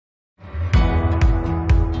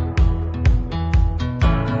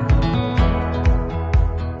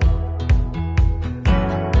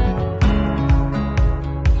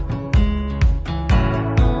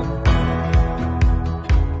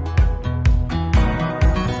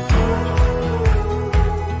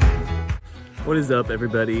What is up,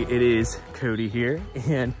 everybody? It is Cody here,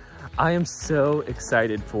 and I am so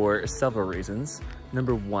excited for several reasons.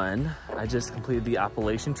 Number one, I just completed the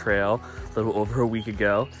Appalachian Trail a little over a week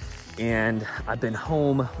ago, and I've been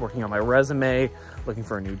home working on my resume, looking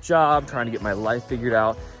for a new job, trying to get my life figured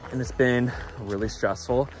out, and it's been really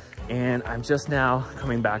stressful. And I'm just now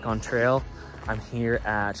coming back on trail. I'm here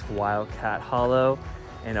at Wildcat Hollow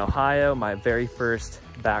in Ohio, my very first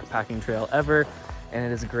backpacking trail ever. And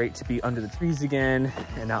it is great to be under the trees again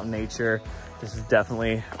and out in nature. This is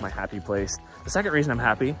definitely my happy place. The second reason I'm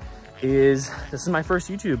happy is this is my first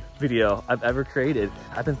YouTube video I've ever created.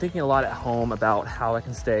 I've been thinking a lot at home about how I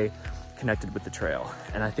can stay connected with the trail.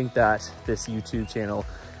 And I think that this YouTube channel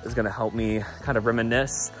is gonna help me kind of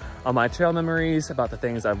reminisce on my trail memories, about the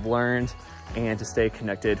things I've learned, and to stay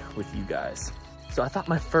connected with you guys. So I thought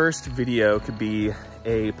my first video could be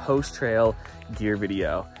a post-trail gear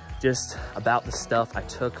video, just about the stuff I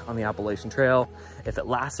took on the Appalachian Trail, if it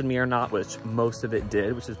lasted me or not, which most of it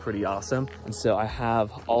did, which is pretty awesome. And so I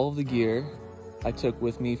have all of the gear I took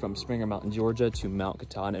with me from Springer Mountain, Georgia to Mount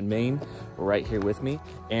Katahdin in Maine, right here with me.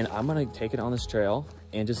 And I'm gonna take it on this trail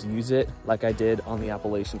and just use it like I did on the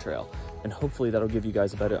Appalachian Trail. And hopefully that'll give you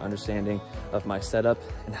guys a better understanding of my setup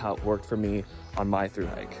and how it worked for me on my thru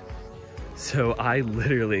hike. So I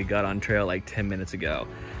literally got on trail like 10 minutes ago.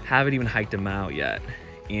 Haven't even hiked a mile yet.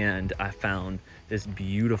 And I found this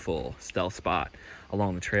beautiful stealth spot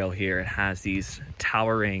along the trail here. It has these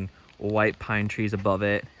towering white pine trees above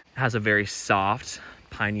it. It has a very soft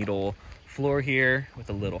pine needle floor here with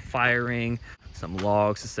a little fire ring, some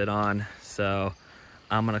logs to sit on. So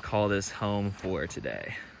I'm gonna call this home for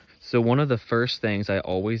today. So one of the first things I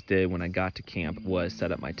always did when I got to camp was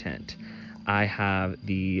set up my tent. I have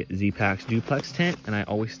the Zpacks Duplex Tent, and I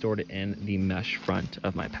always stored it in the mesh front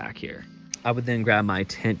of my pack here. I would then grab my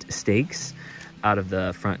tent stakes out of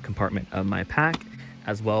the front compartment of my pack,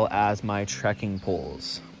 as well as my trekking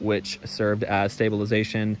poles, which served as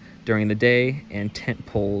stabilization during the day and tent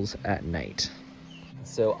poles at night.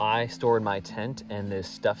 So I stored my tent in this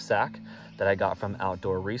stuff sack that I got from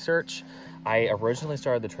Outdoor Research. I originally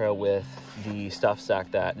started the trail with the stuff sack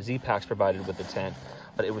that Zpacks provided with the tent,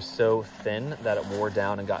 but it was so thin that it wore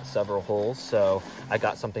down and got several holes. So I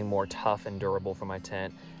got something more tough and durable for my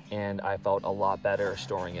tent, and I felt a lot better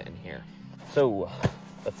storing it in here. So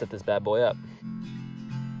let's set this bad boy up.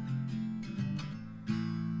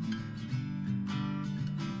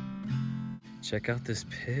 Check out this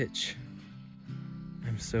pitch.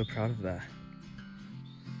 I'm so proud of that.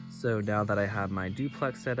 So now that I have my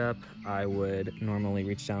duplex set up, I would normally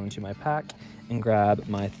reach down into my pack and grab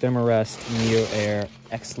my Thermarest Neoair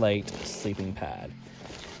Xlite sleeping pad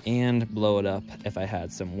and blow it up if I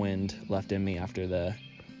had some wind left in me after the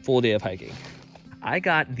full day of hiking. I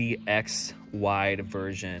got the X wide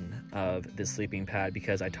version of the sleeping pad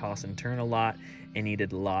because I toss and turn a lot and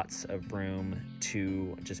needed lots of room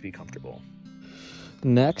to just be comfortable.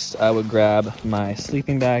 Next, I would grab my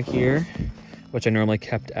sleeping bag here, which I normally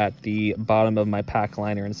kept at the bottom of my pack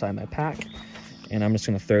liner inside my pack. And I'm just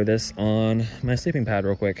gonna throw this on my sleeping pad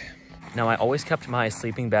real quick. Now, I always kept my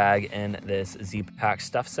sleeping bag in this Zpacks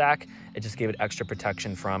stuff sack. It just gave it extra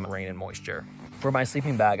protection from rain and moisture. For my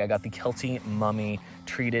sleeping bag, I got the Kelty Mummy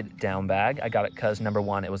treated down bag. I got it because number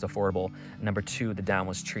one, it was affordable. Number two, the down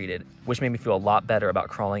was treated, which made me feel a lot better about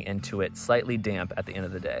crawling into it slightly damp at the end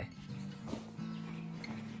of the day.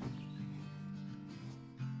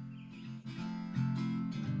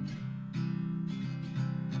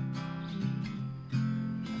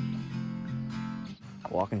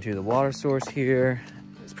 Walking to the water source here.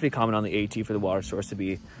 It's pretty common on the AT for the water source to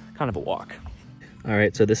be kind of a walk. All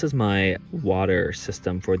right, so this is my water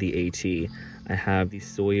system for the AT. I have the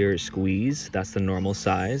Sawyer squeeze, that's the normal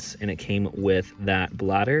size, and it came with that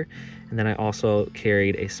bladder. And then I also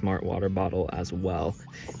carried a smart water bottle as well.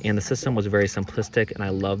 And the system was very simplistic, and I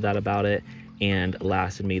love that about it, and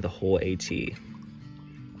lasted me the whole AT.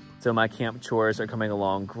 So my camp chores are coming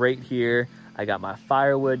along great here. I got my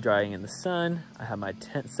firewood drying in the sun. I have my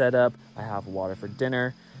tent set up. I have water for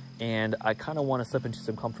dinner. And I kind of want to slip into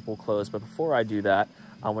some comfortable clothes. But before I do that,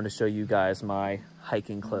 I want to show you guys my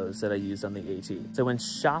hiking clothes that I used on the AT. So when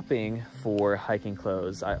shopping for hiking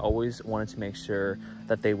clothes, I always wanted to make sure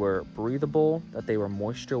that they were breathable, that they were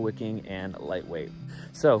moisture wicking, and lightweight.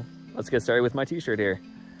 So let's get started with my t-shirt here.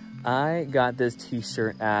 I got this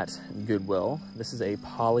t-shirt at Goodwill. This is a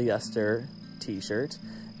polyester t-shirt.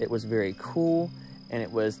 It was very cool, and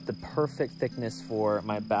it was the perfect thickness for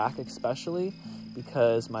my back, especially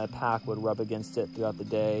because my pack would rub against it throughout the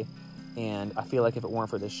day, and I feel like if it weren't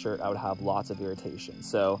for this shirt, I would have lots of irritation.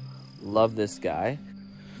 So love this guy.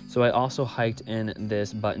 So I also hiked in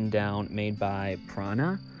this button down made by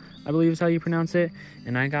Prana, I believe is how you pronounce it.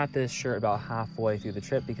 And I got this shirt about halfway through the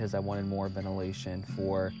trip because I wanted more ventilation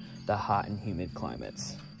for the hot and humid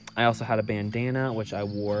climates. I also had a bandana, which I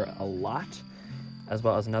wore a lot, as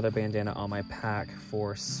well as another bandana on my pack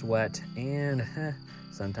for sweat and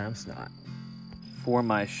sometimes snot. For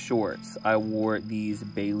my shorts, I wore these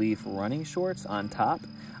Bayleaf running shorts on top.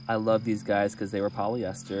 I love these guys because they were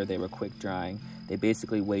polyester, they were quick drying, they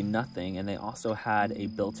basically weigh nothing, and they also had a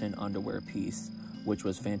built-in underwear piece, which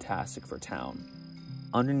was fantastic for town.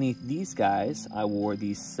 Underneath these guys, I wore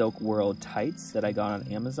these Silk World tights that I got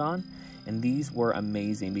on Amazon, and these were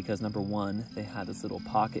amazing because number one, they had this little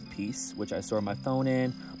pocket piece, which I store my phone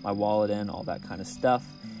in, my wallet in, all that kind of stuff.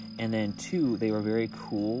 And then two, they were very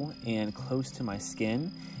cool and close to my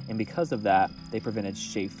skin, and because of that, they prevented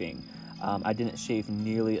chafing. I didn't chafe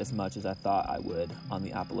nearly as much as I thought I would on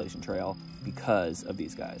the Appalachian Trail because of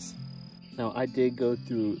these guys. Now, I did go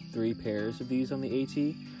through 3 pairs of these on the AT,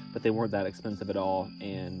 but they weren't that expensive at all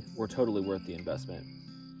and were totally worth the investment.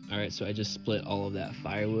 All right, so I just split all of that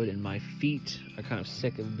firewood, and my feet are kind of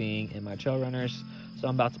sick of being in my trail runners, so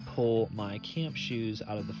I'm about to pull my camp shoes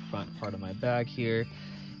out of the front part of my bag here.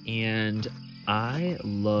 And I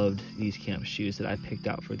loved these camp shoes that I picked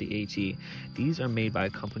out for the AT. These are made by a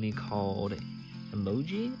company called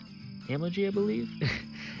Emoji, I believe.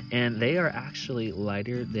 And they are actually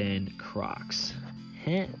lighter than Crocs.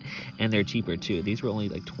 And they're cheaper too. These were only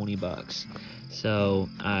like 20 bucks. So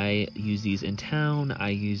I use these in town. I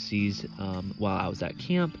use these while I was at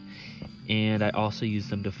camp. And I also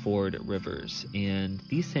used them to ford rivers. And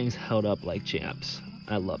these things held up like champs.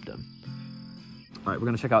 I loved them. All right, we're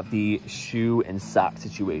gonna check out the shoe and sock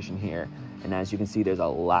situation here. And as you can see, there's a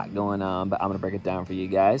lot going on, but I'm gonna break it down for you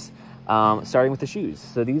guys. Starting with the shoes.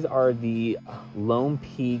 So these are the Lone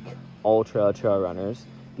Peak Ultra Trail Runners.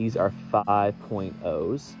 These are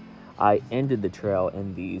 5.0s. I ended the trail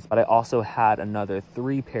in these, but I also had another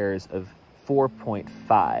 3 pairs of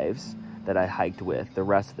 4.5s that I hiked with the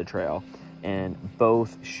rest of the trail, and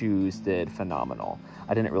both shoes did phenomenal.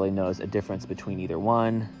 I didn't really notice a difference between either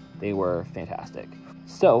one. They were fantastic.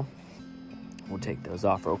 So we'll take those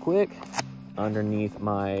off real quick. Underneath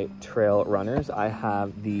my trail runners, I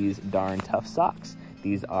have these darn tough socks.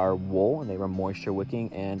 These are wool and they were moisture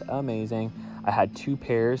wicking and amazing. I had 2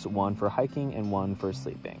 pairs, one for hiking and one for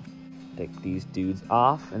sleeping. Take these dudes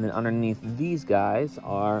off, and then underneath these guys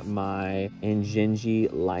are my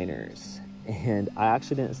Injinji liners. And I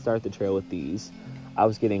actually didn't start the trail with these. I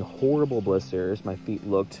was getting horrible blisters. My feet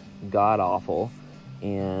looked god-awful,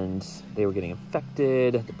 and they were getting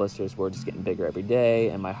infected. The blisters were just getting bigger every day,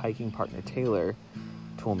 and my hiking partner Taylor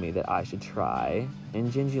told me that I should try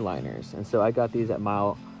Injinji liners. And so I got these at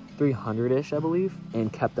mile 300-ish, I believe,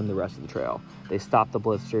 and kept them the rest of the trail. They stopped the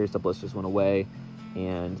blisters went away,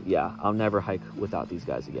 and yeah, I'll never hike without these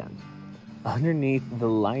guys again. Underneath the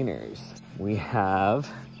liners, we have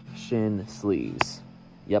shin sleeves.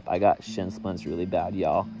 Yep, I got shin splints really bad,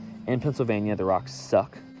 y'all. In Pennsylvania, the rocks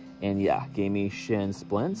suck. And yeah, gave me shin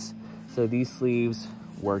splints. So these sleeves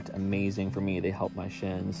worked amazing for me. They helped my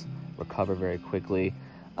shins recover very quickly.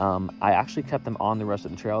 I actually kept them on the rest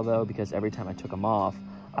of the trail though, because every time I took them off,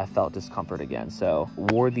 I felt discomfort again. So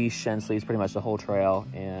wore these shin sleeves pretty much the whole trail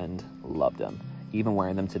and loved them. Even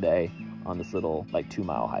wearing them today on this little like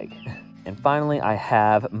 2-mile hike. And finally, I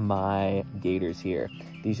have my gaiters here.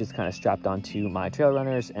 These just kind of strapped onto my trail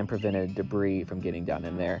runners and prevented debris from getting down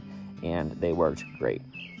in there, and they worked great.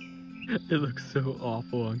 It looks so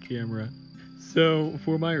awful on camera. So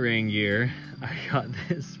for my rain gear, I got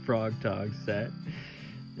this Frog Tog set.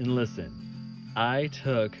 And listen, I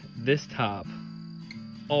took this top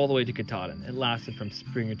all the way to Katahdin. It lasted from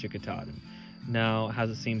Springer to Katahdin. Now, has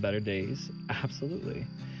it seen better days? Absolutely.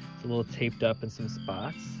 It's a little taped up in some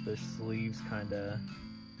spots. The sleeves kind of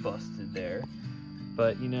busted there.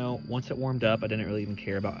 But you know, once it warmed up, I didn't really even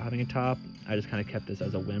care about having a top. I just kind of kept this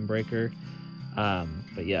as a windbreaker.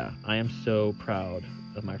 But yeah, I am so proud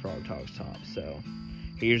of my Frog Togs top. So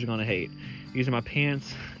haters are gonna hate. These are my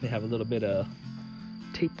pants. They have a little bit of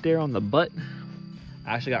tape there on the butt.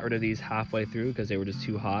 I actually got rid of these halfway through because they were just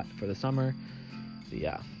too hot for the summer. But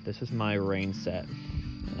yeah, this is my rain set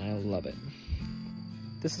and I love it.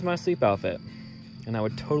 This is my sleep outfit and I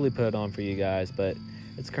would totally put it on for you guys, but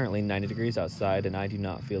it's currently 90 degrees outside and I do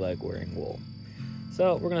not feel like wearing wool.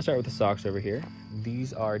 So we're gonna start with the socks over here.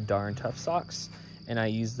 These are darn tough socks and I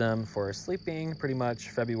use them for sleeping pretty much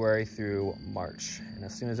February through March. And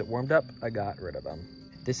as soon as it warmed up, I got rid of them.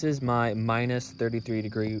 This is my minus 33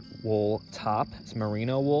 degree wool top. It's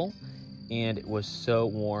merino wool and it was so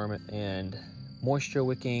warm and moisture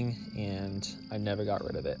wicking, and I never got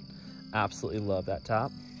rid of it. Absolutely love that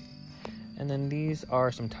top. And then these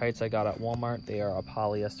are some tights I got at Walmart. They are a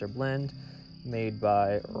polyester blend made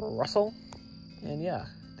by Russell. And yeah,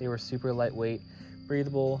 they were super lightweight,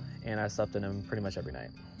 breathable, and I slept in them pretty much every night.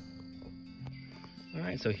 All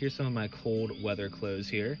right, so here's some of my cold weather clothes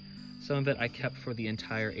here. Some of it I kept for the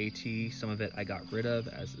entire AT, some of it I got rid of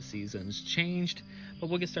as the seasons changed. But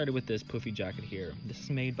we'll get started with this poofy jacket here. This is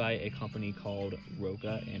made by a company called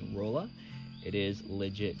Roca and Rolla. It is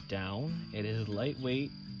legit down. It is lightweight,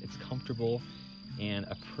 it's comfortable, and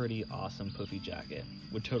a pretty awesome poofy jacket.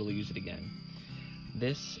 Would totally use it again.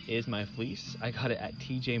 This is my fleece. I got it at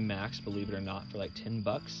TJ Maxx, believe it or not, for like 10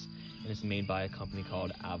 bucks. And it's made by a company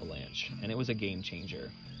called Avalanche. And it was a game changer.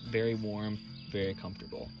 Very warm, very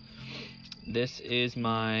comfortable. This is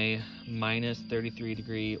my minus 33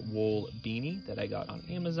 degree wool beanie that I got on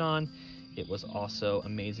Amazon. It was also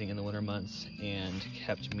amazing in the winter months and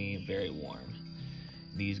kept me very warm.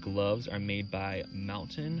 These gloves are made by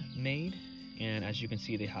Mountain Made, and as you can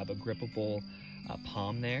see, they have a grippable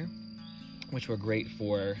palm there, which were great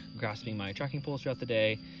for grasping my trekking poles throughout the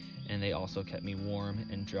day, and they also kept me warm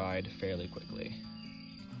and dried fairly quickly.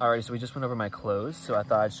 Alrighty, so we just went over my clothes, so I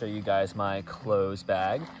thought I'd show you guys my clothes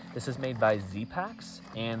bag. This is made by Zpacks,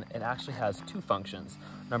 and it actually has two functions.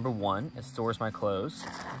 Number one, it stores my clothes,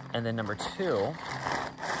 and then number two,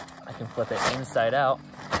 I can flip it inside out,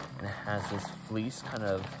 and it has this fleece kind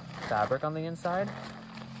of fabric on the inside.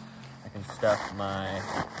 I can stuff my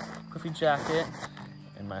poofy jacket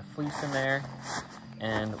and my fleece in there,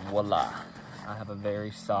 and voila, I have a very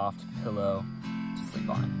soft pillow to sleep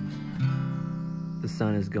on. The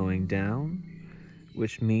sun is going down,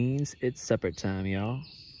 which means it's supper time, y'all.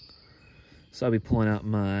 So I'll be pulling out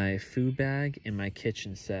my food bag and my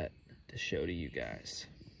kitchen set to show to you guys.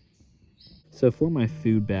 So for my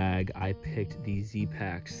food bag, I picked the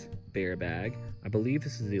Zpacks bear bag. I believe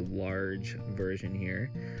this is the large version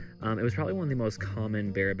here. It was probably one of the most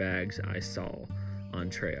common bear bags I saw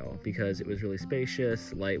on trail because it was really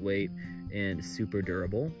spacious, lightweight, and super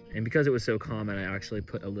durable. And because it was so common, I actually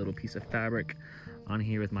put a little piece of fabric on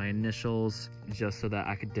here with my initials just so that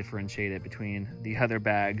I could differentiate it between the other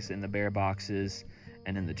bags in the bear boxes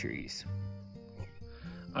and in the trees.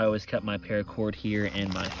 I always kept my paracord here in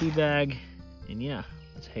my food bag, and yeah,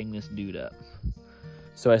 let's hang this dude up.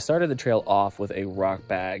 So I started the trail off with a rock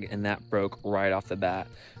bag, and that broke right off the bat.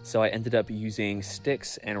 So I ended up using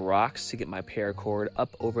sticks and rocks to get my paracord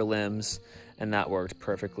up over limbs, and that worked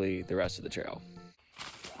perfectly the rest of the trail.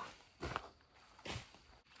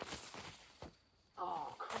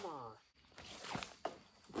 Oh, come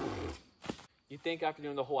on. You'd think after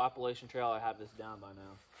doing the whole Appalachian Trail, I'd have this down by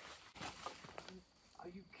now. Are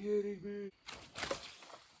you kidding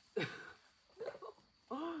me?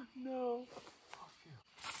 Oh, no.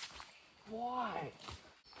 Why?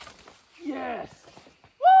 Yes!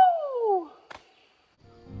 Woo!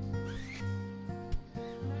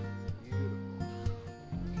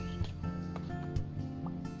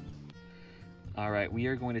 All right, we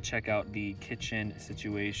are going to check out the kitchen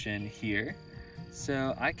situation here.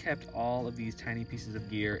 So I kept all of these tiny pieces of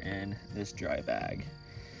gear in this dry bag.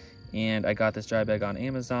 And I got this dry bag on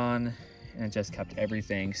Amazon, and it just kept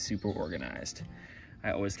everything super organized.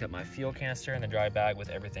 I always kept my fuel canister in the dry bag with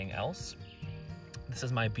everything else. This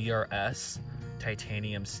is my BRS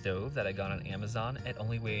titanium stove that I got on Amazon. It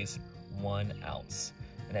only weighs 1 ounce,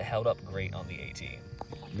 and it held up great on the AT.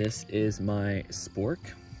 This is my spork.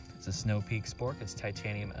 It's a Snowpeak spork. It's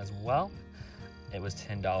titanium as well. It was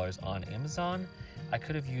 $10 on Amazon. I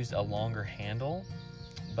could have used a longer handle,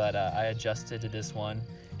 but I adjusted to this one,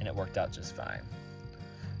 and it worked out just fine.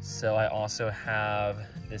 So I also have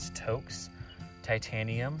this Toaks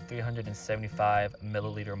titanium 375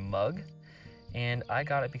 milliliter mug, and I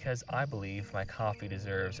got it because I believe my coffee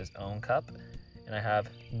deserves its own cup, and I have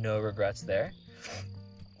no regrets there.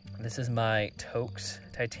 This is my Toaks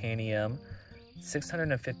titanium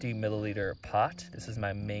 650 milliliter pot. This is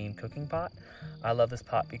my main cooking pot. I love this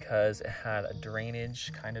pot because it had a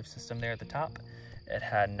drainage kind of system there at the top. It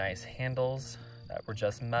had nice handles that were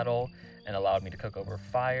just metal and allowed me to cook over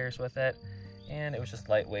fires with it. And it was just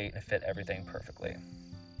lightweight and fit everything perfectly.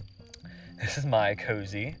 This is my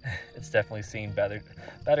cozy. It's definitely seen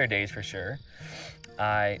better days for sure.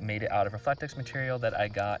 I made it out of reflectix material that I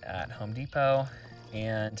got at Home Depot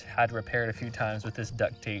and had to repair it a few times with this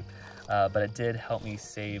duct tape, but it did help me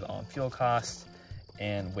save on fuel costs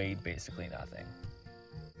and weighed basically nothing.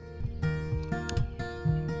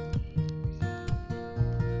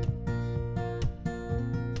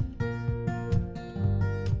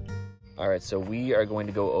 All right, so we are going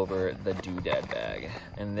to go over the doodad bag.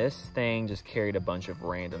 And this thing just carried a bunch of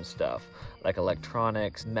random stuff, like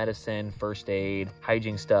electronics, medicine, first aid,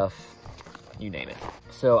 hygiene stuff, you name it.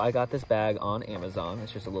 So I got this bag on Amazon.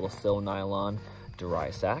 It's just a little sil nylon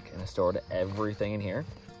dry sack, and I stored everything in here.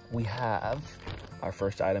 We have our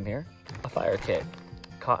first item here, a fire kit.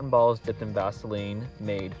 Cotton balls dipped in Vaseline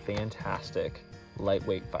made fantastic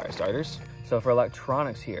lightweight fire starters. So for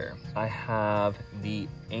electronics here, I have the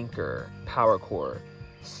Anker Power Core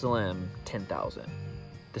Slim 10,000.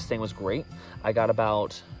 This thing was great. I got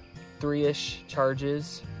about 3-ish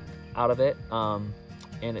charges out of it, and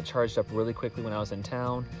it charged up really quickly when I was in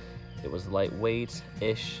town. It was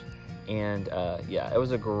lightweight-ish, and yeah, it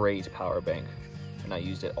was a great power bank, and I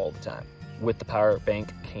used it all the time. With the power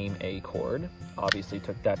bank came a cord. Obviously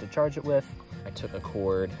took that to charge it with. I took a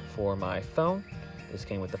cord for my phone. This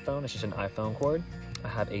came with the phone. It's just an iPhone cord. I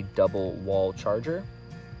have a double wall charger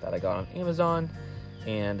that I got on Amazon,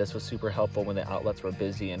 and this was super helpful when the outlets were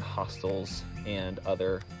busy in hostels and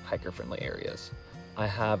other hiker-friendly areas. I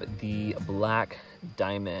have the Black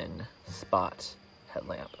Diamond Spot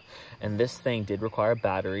headlamp, and this thing did require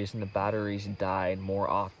batteries, and the batteries died more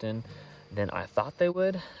often than I thought they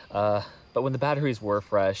would. But when the batteries were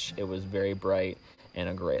fresh, it was very bright and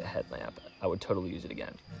a great headlamp. I would totally use it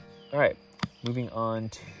again. All right. Moving on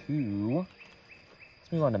to,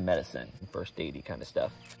 let's move on to medicine, first aid-y kind of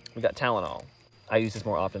stuff. We got Tylenol. I use this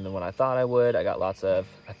more often than what I thought I would. I got lots of,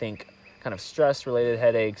 I think, kind of stress-related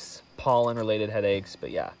headaches, pollen-related headaches,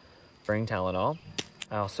 but yeah, bring Tylenol.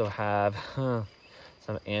 I also have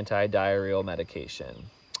some anti-diarrheal medication,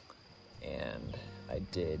 and I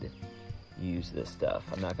did use this stuff.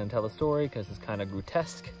 I'm not gonna tell the story because it's kind of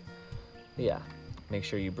grotesque, but yeah, make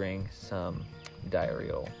sure you bring some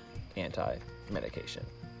diarrheal anti-medication.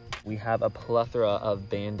 We have a plethora of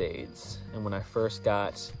Band-Aids, and when I first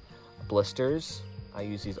got blisters, I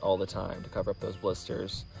use these all the time to cover up those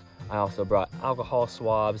blisters. I also brought alcohol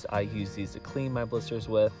swabs. I use these to clean my blisters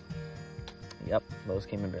with. Yep, those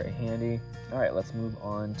came in very handy. All right, let's move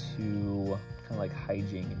on to kind of like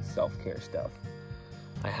hygiene and self-care stuff.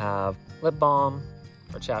 I have lip balm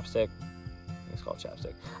or chapstick. It's called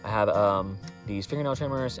chapstick. I have these fingernail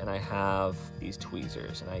trimmers, and I have these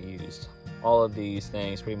tweezers, and I used all of these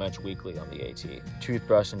things pretty much weekly on the AT.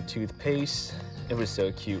 Toothbrush and toothpaste. It was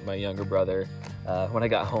so cute. My younger brother, when I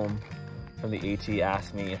got home from the AT,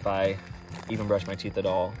 asked me if I even brushed my teeth at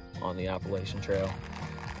all on the Appalachian Trail,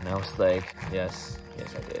 and I was like, yes,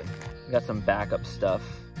 I did. I got some backup stuff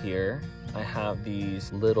here. I have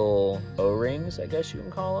these little O-rings, I guess you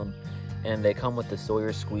can call them, and they come with the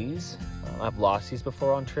Sawyer squeeze. I've lost these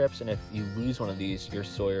before on trips, and if you lose one of these, your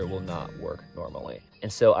Sawyer will not work normally.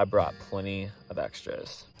 And so I brought plenty of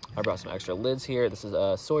extras. I brought some extra lids here. This is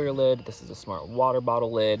a Sawyer lid. This is a smart water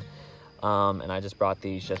bottle lid. And I just brought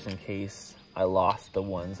these just in case I lost the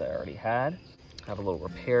ones I already had. I have a little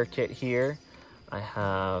repair kit here. I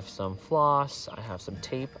have some floss. I have some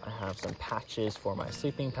tape. I have some patches for my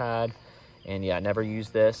sleeping pad. And yeah, I never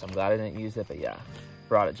used this. I'm glad I didn't use it, but yeah,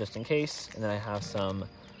 brought it just in case. And then I have some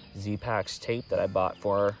Zpacks tape that I bought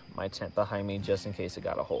for my tent behind me just in case it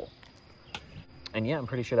got a hole. And yeah, I'm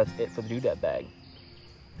pretty sure that's it for the doodad bag.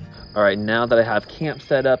 All right, now that I have camp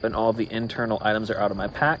set up and all the internal items are out of my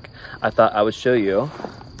pack, I thought I would show you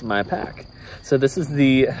my pack. So this is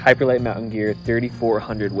the Hyperlite Mountain Gear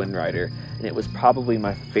 3400 Windrider, and it was probably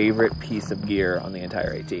my favorite piece of gear on the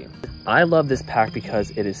entire AT. I love this pack because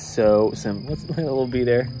it is so simple. What's the little bee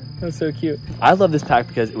there? That was so cute. I love this pack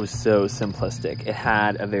because it was so simplistic. It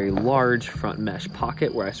had a very large front mesh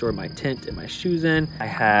pocket where I stored my tent and my shoes in. I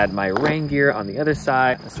had my rain gear on the other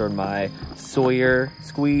side. I stored my Sawyer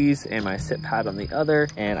squeeze and my sit pad on the other.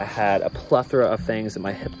 And I had a plethora of things in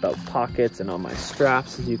my hip belt pockets and on my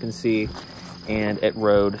straps, as you can see. And it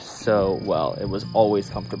rode so well. It was always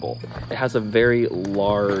comfortable. It has a very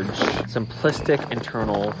large, simplistic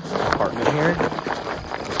internal compartment here.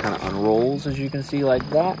 It kind of unrolls, as you can see, like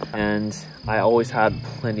that. And I always had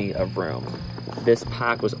plenty of room. This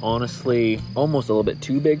pack was honestly almost a little bit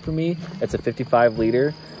too big for me. It's a 55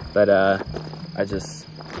 liter, but I love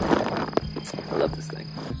this thing.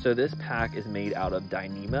 So this pack is made out of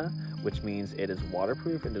Dyneema, which means it is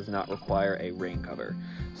waterproof and does not require a rain cover.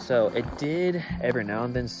 So it did every now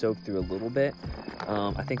and then soak through a little bit.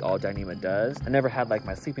 I think all Dyneema does. I never had like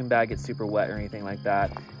my sleeping bag get super wet or anything like that.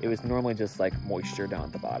 It was normally just like moisture down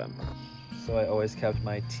at the bottom. So I always kept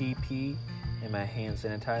my TP and my hand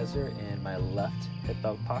sanitizer in my left hip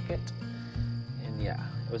belt pocket. And yeah,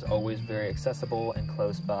 it was always very accessible and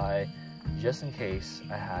close by just in case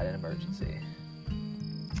I had an emergency.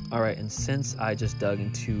 All right, and since I just dug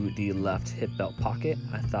into the left hip belt pocket,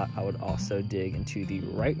 I thought I would also dig into the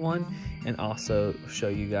right one and also show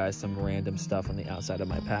you guys some random stuff on the outside of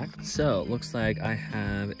my pack. So it looks like I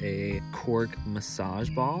have a cork massage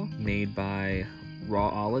ball made by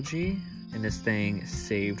Rawology, and this thing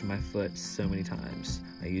saved my foot so many times.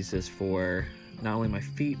 I use this for not only my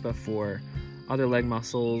feet, but for other leg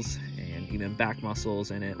muscles and even back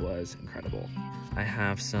muscles, and it was incredible. I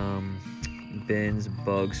have some Ben's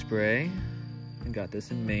bug spray. I got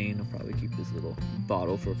this in Maine. I'll probably keep this little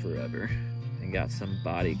bottle for forever. And got some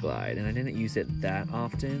Body Glide, and I didn't use it that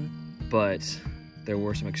often, but there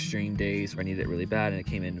were some extreme days where I needed it really bad, and it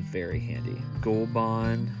came in very handy. Gold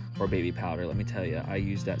Bond or baby powder, let me tell you, I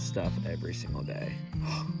use that stuff every single day.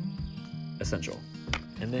 Essential.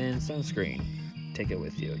 And then sunscreen, take it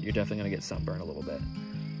with you. You're definitely gonna get sunburned a little bit.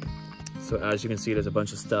 So as you can see, there's a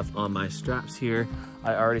bunch of stuff on my straps here.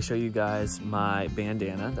 I already showed you guys my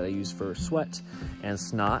bandana that I use for sweat and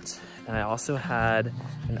snot. And I also had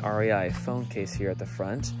an REI phone case here at the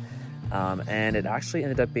front. And it actually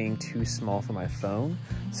ended up being too small for my phone.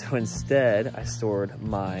 So instead, I stored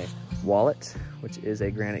my wallet, which is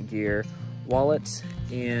a Granite Gear wallet,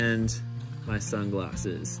 and my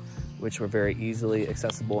sunglasses, which were very easily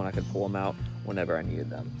accessible, and I could pull them out whenever I needed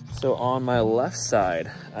them. So on my left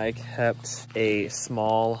side, I kept a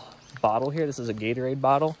small bottle here. This is a Gatorade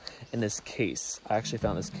bottle in this case. I actually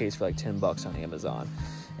found this case for like 10 bucks on Amazon.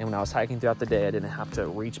 And when I was hiking throughout the day, I didn't have to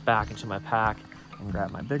reach back into my pack and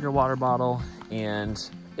grab my bigger water bottle, and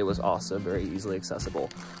it was also very easily accessible.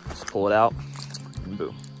 Just pull it out and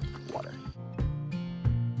boom, water.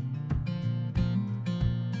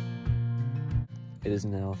 It is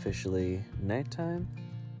now officially nighttime.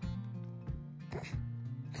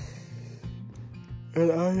 And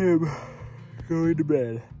I am going to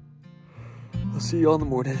bed. I'll see you all in the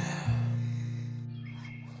morning.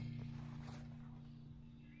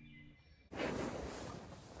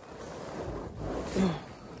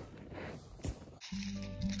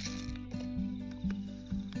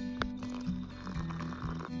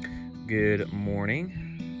 Good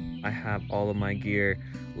morning. I have all of my gear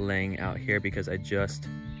laying out here because I just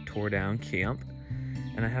tore down camp,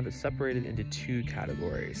 and I have it separated into two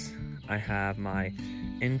categories. I have my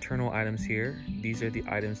internal items here. These are the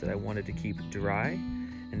items that I wanted to keep dry,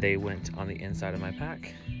 and they went on the inside of my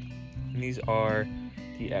pack. And these are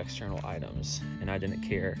the external items, and I didn't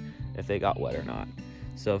care if they got wet or not.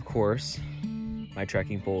 So of course, my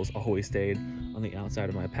trekking poles always stayed on the outside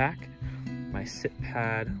of my pack. My sit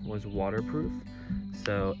pad was waterproof,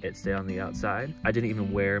 so it stayed on the outside. I didn't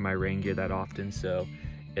even wear my rain gear that often, so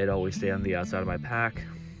it always stayed on the outside of my pack.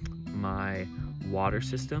 My water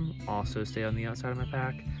system also stayed on the outside of my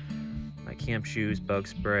pack. My camp shoes, bug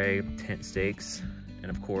spray, tent stakes,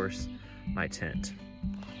 and of course, my tent.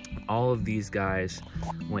 All of these guys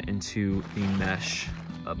went into the mesh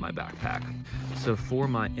of my backpack. So for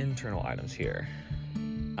my internal items here,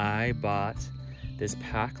 I bought this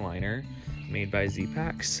pack liner made by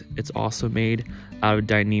Zpacks. It's also made out of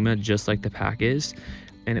Dyneema, just like the pack is,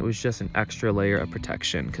 and it was just an extra layer of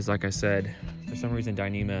protection because, like I said, for some reason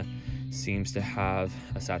Dyneema seems to have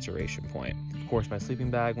a saturation point. Of course, my sleeping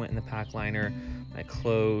bag went in the pack liner, my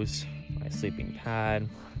clothes, my sleeping pad.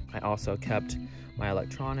 I also kept my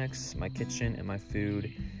electronics, my kitchen, and my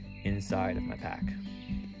food inside of my pack.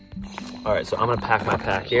 All right, so I'm gonna pack my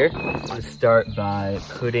pack here. I'm gonna start by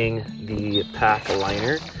putting the pack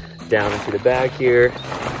liner down into the bag here.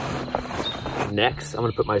 Next, I'm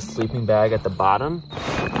gonna put my sleeping bag at the bottom.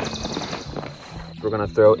 So we're gonna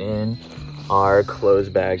throw in our clothes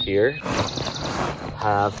bag here.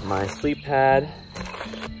 Have my sleep pad,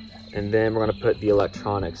 and then we're gonna put the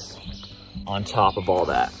electronics on top of all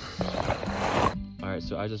that. All right,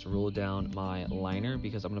 so I just rolled down my liner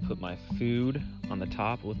because I'm gonna put my food on the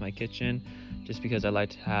top with my kitchen, just because I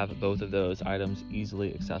like to have both of those items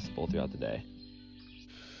easily accessible throughout the day.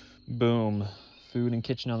 Boom, food and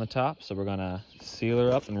kitchen on the top. So we're gonna seal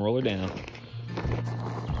her up and roll her down.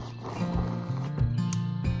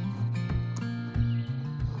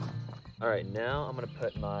 All right, now I'm gonna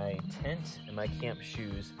put my tent and my camp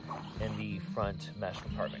shoes in the front mesh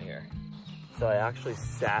compartment here. So I actually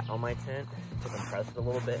sat on my tent to compress it a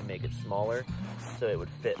little bit and make it smaller so it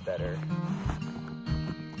would fit better.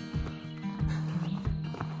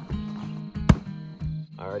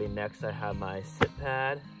 Alrighty, next I have my sit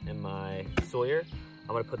pad and my Sawyer.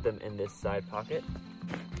 I'm gonna put them in this side pocket.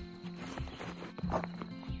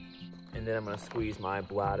 And then I'm gonna squeeze my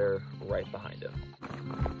bladder right behind him.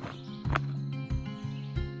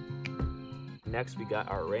 Next we got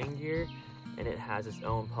our rain gear, and it has its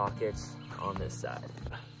own pockets on this side.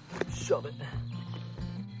 Shove it.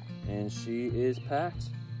 and she is packed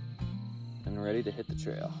and ready to hit the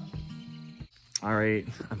trail. All right,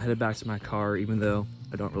 I'm headed back to my car, even though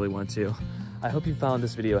I don't really want to. I hope you found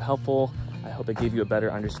this video helpful. I hope it gave you a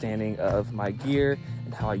better understanding of my gear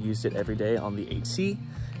and how I used it every day on the HC.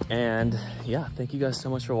 And yeah, thank you guys so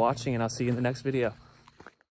much for watching, and I'll see you in the next video.